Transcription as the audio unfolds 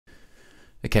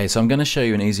Okay, so I'm going to show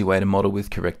you an easy way to model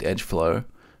with correct edge flow.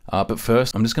 But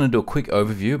first, I'm just going to do a quick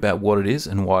overview about what it is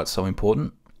and why it's so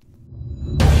important.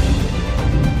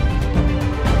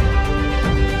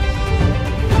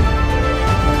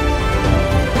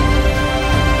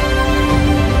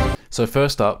 So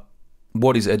first up,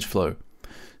 what is edge flow?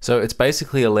 So it's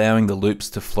basically allowing the loops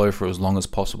to flow for as long as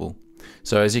possible.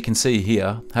 So as you can see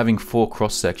here, having 4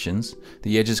 cross sections,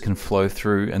 the edges can flow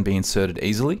through and be inserted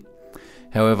easily.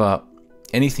 However,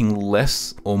 anything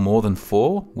less or more than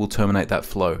 4 will terminate that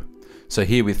flow. So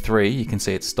here with 3, you can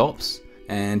see it stops,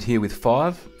 and here with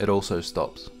 5, it also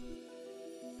stops.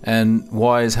 And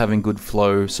why is having good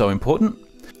flow so important?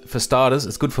 For starters,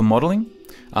 it's good for modeling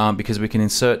because we can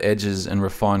insert edges and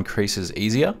refine creases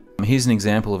easier. Here's an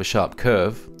example of a sharp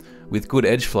curve. With good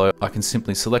edge flow, I can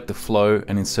simply select the flow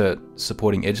and insert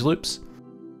supporting edge loops.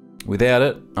 Without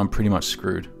it, I'm pretty much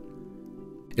screwed.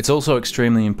 It's also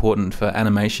extremely important for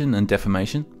animation and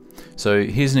deformation. So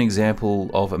here's an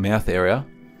example of a mouth area.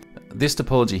 This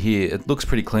topology here, it looks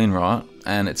pretty clean, right?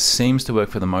 And it seems to work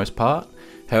for the most part.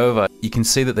 However, you can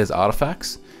see that there's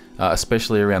artifacts,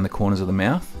 especially around the corners of the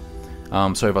mouth.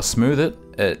 So if I smooth it,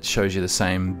 it shows you the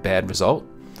same bad result.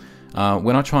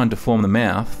 When I try and deform the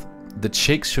mouth, the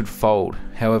cheeks should fold.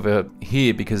 However,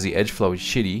 here, because the edge flow is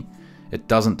shitty, it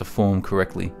doesn't deform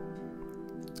correctly.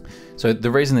 So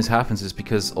the reason this happens is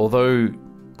because although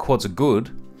quads are good,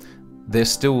 they're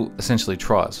still essentially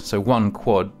tris. So one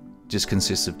quad just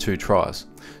consists of 2 tris.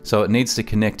 So it needs to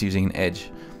connect using an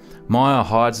edge. Maya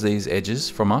hides these edges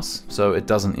from us, so it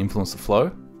doesn't influence the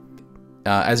flow.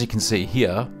 As you can see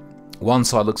here, one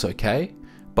side looks okay,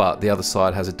 but the other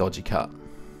side has a dodgy cut.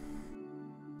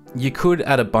 You could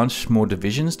add a bunch more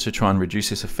divisions to try and reduce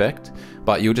this effect,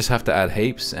 but you'll just have to add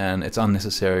heaps, and it's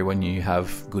unnecessary when you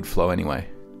have good flow anyway.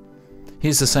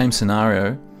 Here's the same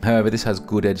scenario, however this has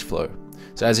good edge flow.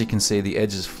 So as you can see, the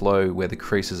edges flow where the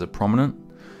creases are prominent.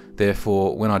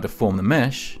 Therefore, when I deform the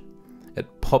mesh, it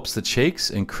pops the cheeks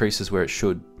and creases where it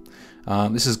should.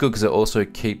 This is good because it also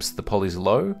keeps the polys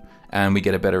low and we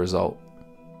get a better result.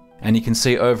 And you can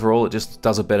see overall it just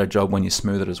does a better job when you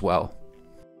smooth it as well.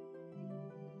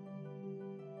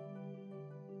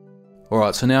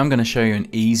 Alright, so now I'm going to show you an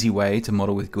easy way to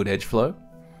model with good edge flow.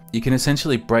 You can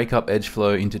essentially break up edge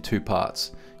flow into 2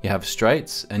 parts. You have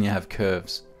straights and you have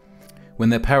curves. When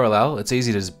they're parallel, it's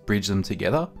easy to just bridge them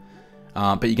together,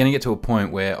 but you're going to get to a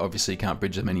point where obviously you can't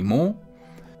bridge them anymore.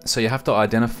 So you have to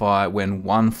identify when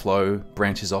one flow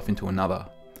branches off into another.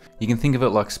 You can think of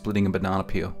it like splitting a banana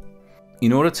peel.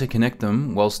 In order to connect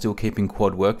them while still keeping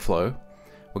quad workflow,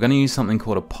 we're going to use something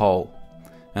called a pole.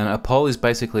 And a pole is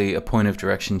basically a point of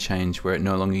direction change where it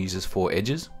no longer uses 4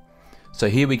 edges. So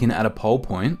here we can add a pole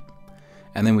point,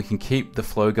 and then we can keep the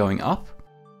flow going up,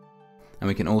 and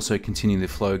we can also continue the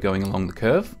flow going along the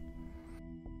curve,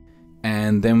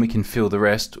 and then we can fill the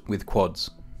rest with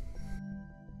quads.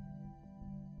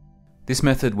 This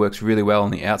method works really well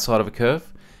on the outside of a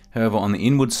curve. However, on the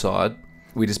inward side,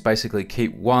 we just basically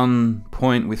keep one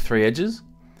point with 3 edges,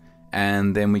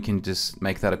 and then we can just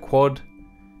make that a quad,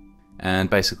 and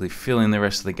basically fill in the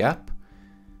rest of the gap,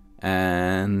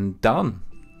 and done.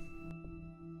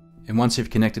 And once you've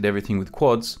connected everything with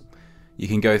quads, you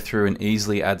can go through and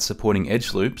easily add supporting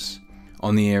edge loops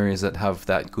on the areas that have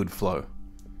that good flow.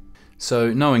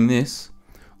 So knowing this,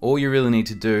 all you really need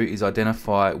to do is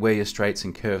identify where your straights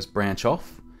and curves branch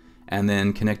off, and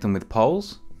then connect them with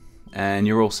poles, and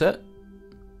you're all set.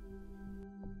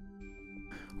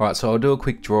 Alright, so I'll do a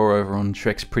quick draw over on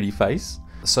Shrek's pretty face.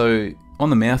 So on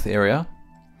the mouth area,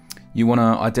 you want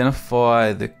to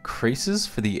identify the creases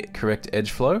for the correct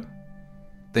edge flow.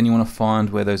 Then you want to find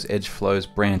where those edge flows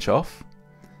branch off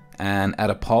and add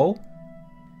a pole.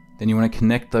 Then you want to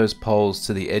connect those poles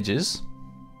to the edges,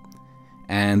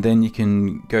 and then you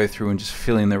can go through and just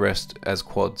fill in the rest as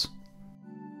quads.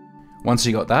 Once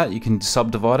you got that, you can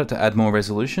subdivide it to add more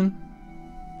resolution.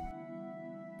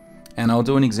 And I'll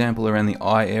do an example around the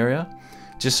eye area,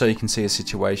 just so you can see a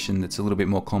situation that's a little bit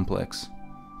more complex.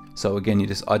 So again, you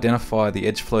just identify the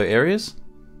edge flow areas,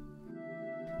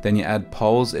 then you add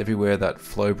poles everywhere that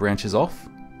flow branches off,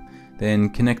 then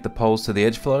connect the poles to the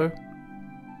edge flow,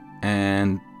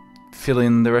 and fill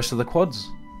in the rest of the quads,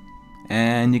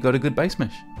 and you got a good base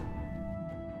mesh.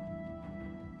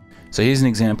 So here's an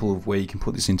example of where you can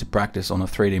put this into practice on a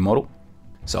 3D model.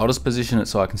 So I'll just position it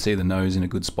so I can see the nose in a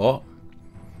good spot.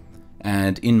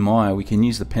 And in Maya, we can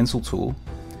use the pencil tool,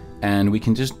 and we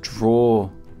can just draw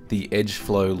the edge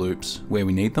flow loops where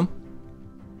we need them.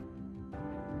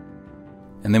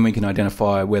 And then we can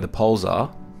identify where the poles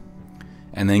are,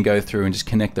 and then go through and just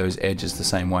connect those edges the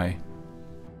same way.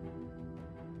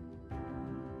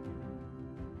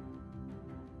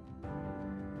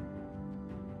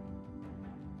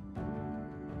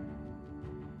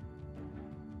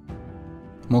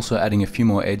 I'm also adding a few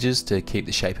more edges to keep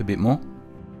the shape a bit more.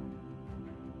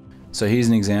 So here's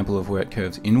an example of where it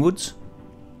curves inwards,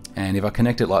 and if I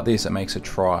connect it like this, it makes a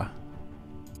try.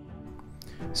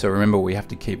 So remember, we have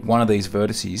to keep one of these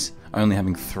vertices only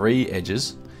having 3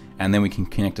 edges, and then we can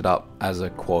connect it up as a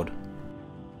quad.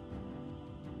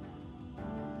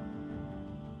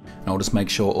 And I'll just make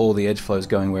sure all the edge flow is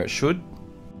going where it should.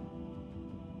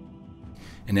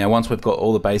 And now once we've got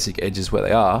all the basic edges where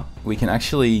they are, we can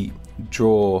actually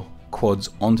draw quads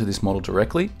onto this model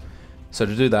directly. So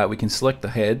to do that, we can select the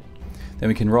head, then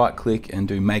we can right click and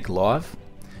do Make Live.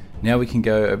 Now we can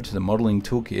go over to the modeling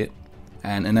toolkit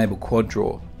and enable quad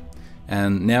draw.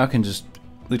 And now I can just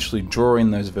literally draw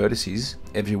in those vertices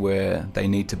everywhere they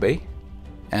need to be.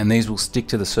 And these will stick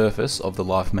to the surface of the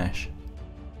life mesh.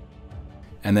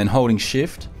 And then holding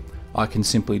Shift, I can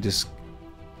simply just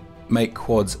make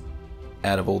quads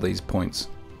out of all these points.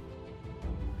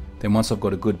 Then once I've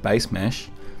got a good base mesh,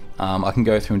 I can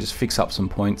go through and just fix up some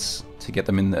points to get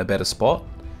them in a better spot.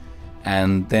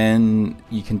 And then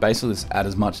you can basically just add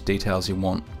as much detail as you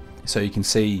want. So you can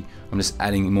see I'm just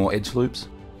adding more edge loops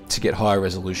to get higher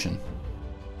resolution.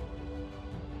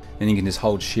 Then you can just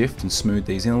hold Shift and smooth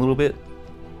these in a little bit.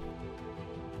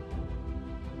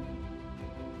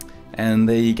 And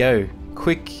there you go.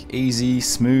 Quick, easy,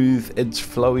 smooth, edge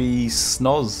flowy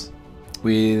snoz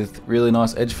with really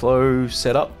nice edge flow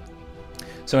setup.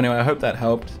 So anyway, I hope that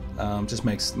helped. Just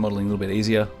makes modeling a little bit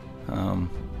easier.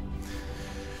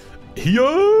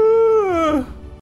 Yeah!